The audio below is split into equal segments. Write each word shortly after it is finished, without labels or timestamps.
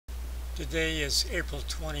Today is April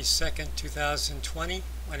 22nd, 2020.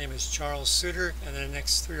 My name is Charles Suter, and in the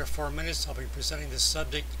next 3 or 4 minutes I'll be presenting the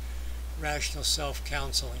subject, Rational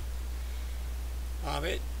Self-Counseling.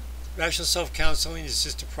 Rational self-counseling is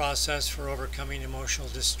just a process for overcoming emotional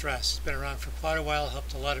distress. It's been around for quite a while,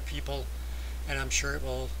 helped a lot of people, and I'm sure it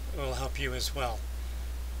will help you as well.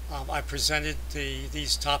 I presented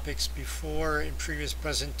these topics before in previous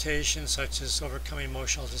presentations, such as overcoming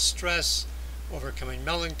emotional distress, overcoming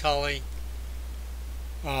melancholy,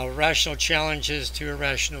 rational challenges to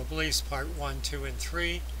irrational beliefs, part 1, 2, and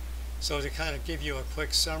 3. So to kind of give you a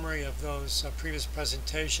quick summary of those previous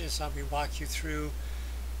presentations, I'll walk you through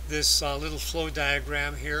this little flow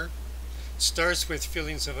diagram here. It starts with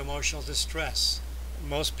feelings of emotional distress.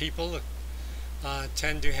 Most people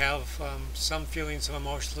tend to have some feelings of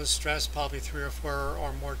emotional distress, probably 3 or 4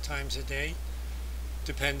 or more times a day,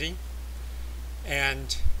 depending.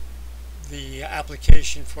 And the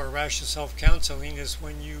application for rational self-counseling is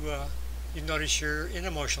when you notice you're in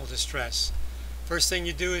emotional distress. First thing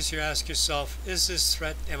you do is you ask yourself, is this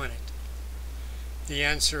threat imminent? The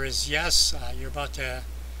answer is yes.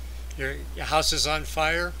 Your house is on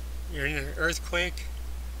fire, you're in an earthquake,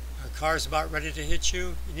 a car's about ready to hit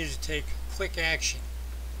you, you need to take quick action.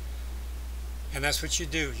 And that's what you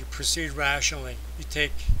do. You proceed rationally. You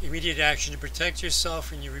take immediate action to protect yourself,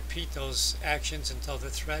 and you repeat those actions until the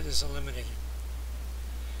threat is eliminated.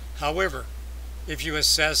 However, if you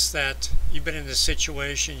assess that you've been in a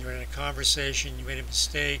situation, you're in a conversation, you made a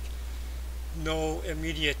mistake, no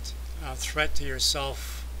immediate threat to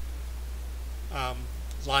yourself,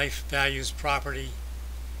 life, values, property,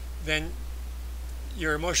 then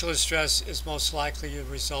your emotional distress is most likely a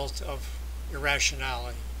result of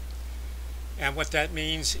irrationality. And what that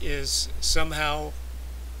means is somehow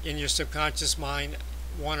in your subconscious mind,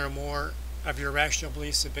 one or more of your irrational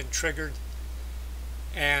beliefs have been triggered,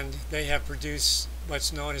 and they have produced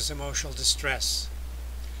what's known as emotional distress.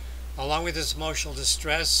 Along with this emotional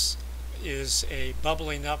distress is a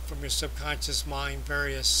bubbling up from your subconscious mind,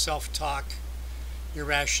 various self-talk,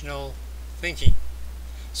 irrational thinking.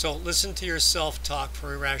 So listen to your self-talk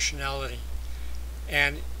for irrationality,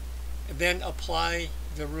 and then apply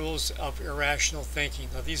the rules of irrational thinking.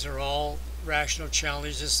 Now, these are all rational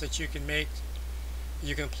challenges that you can make.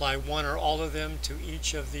 You can apply one or all of them to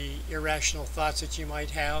each of the irrational thoughts that you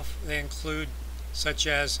might have. They include such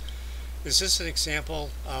as, is this an example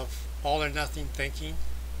of all or nothing thinking?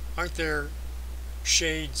 Aren't there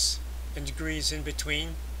shades and degrees in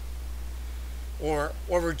between? Or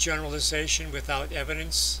overgeneralization without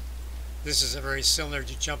evidence. This is very similar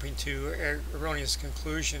to jumping to erroneous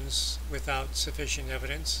conclusions without sufficient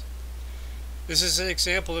evidence. This is an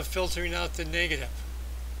example of filtering out the negative,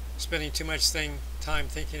 spending too much time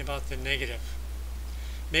thinking about the negative.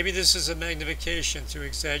 Maybe this is a magnification through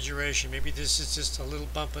exaggeration. Maybe this is just a little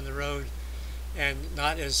bump in the road and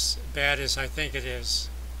not as bad as I think it is.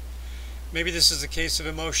 Maybe this is a case of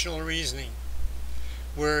emotional reasoning,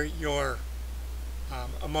 where your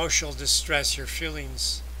emotional distress, your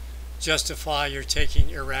feelings, justify your taking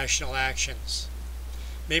irrational actions.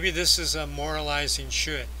 Maybe this is a moralizing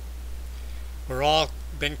should. We're all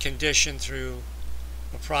been conditioned through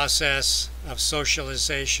a process of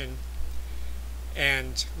socialization,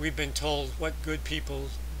 and we've been told what good people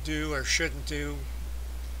do or shouldn't do.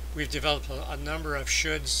 We've developed a number of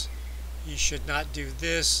shoulds. You should not do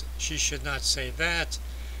this, she should not say that.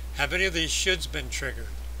 Have any of these shoulds been triggered?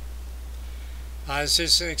 This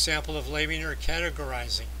is an example of labeling or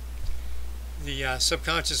categorizing. The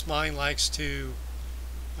subconscious mind likes to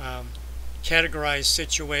categorize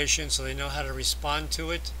situations so they know how to respond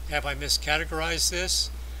to it. Have I miscategorized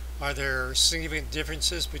this? Are there significant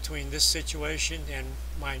differences between this situation and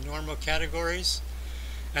my normal categories?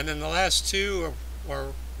 And then the last two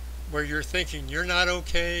are where you're thinking you're not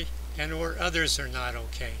okay and or others are not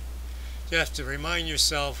okay. You have to remind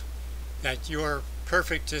yourself that you're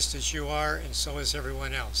perfect just as you are, and so is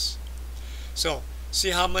everyone else. So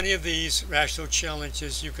see how many of these rational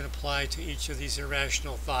challenges you can apply to each of these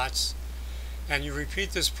irrational thoughts, and you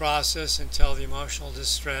repeat this process until the emotional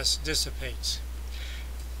distress dissipates.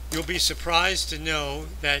 You'll be surprised to know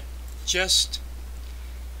that just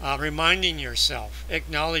reminding yourself,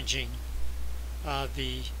 acknowledging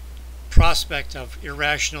the prospect of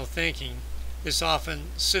irrational thinking is often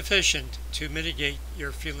sufficient to mitigate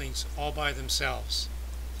your feelings all by themselves.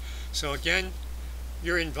 So again,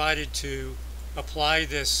 you're invited to apply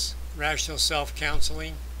this rational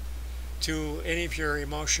self-counseling to any of your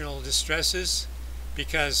emotional distresses,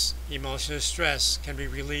 because emotional distress can be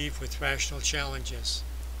relieved with rational challenges.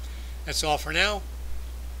 That's all for now.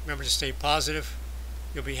 Remember to stay positive.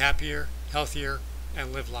 You'll be happier, healthier,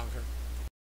 and live longer.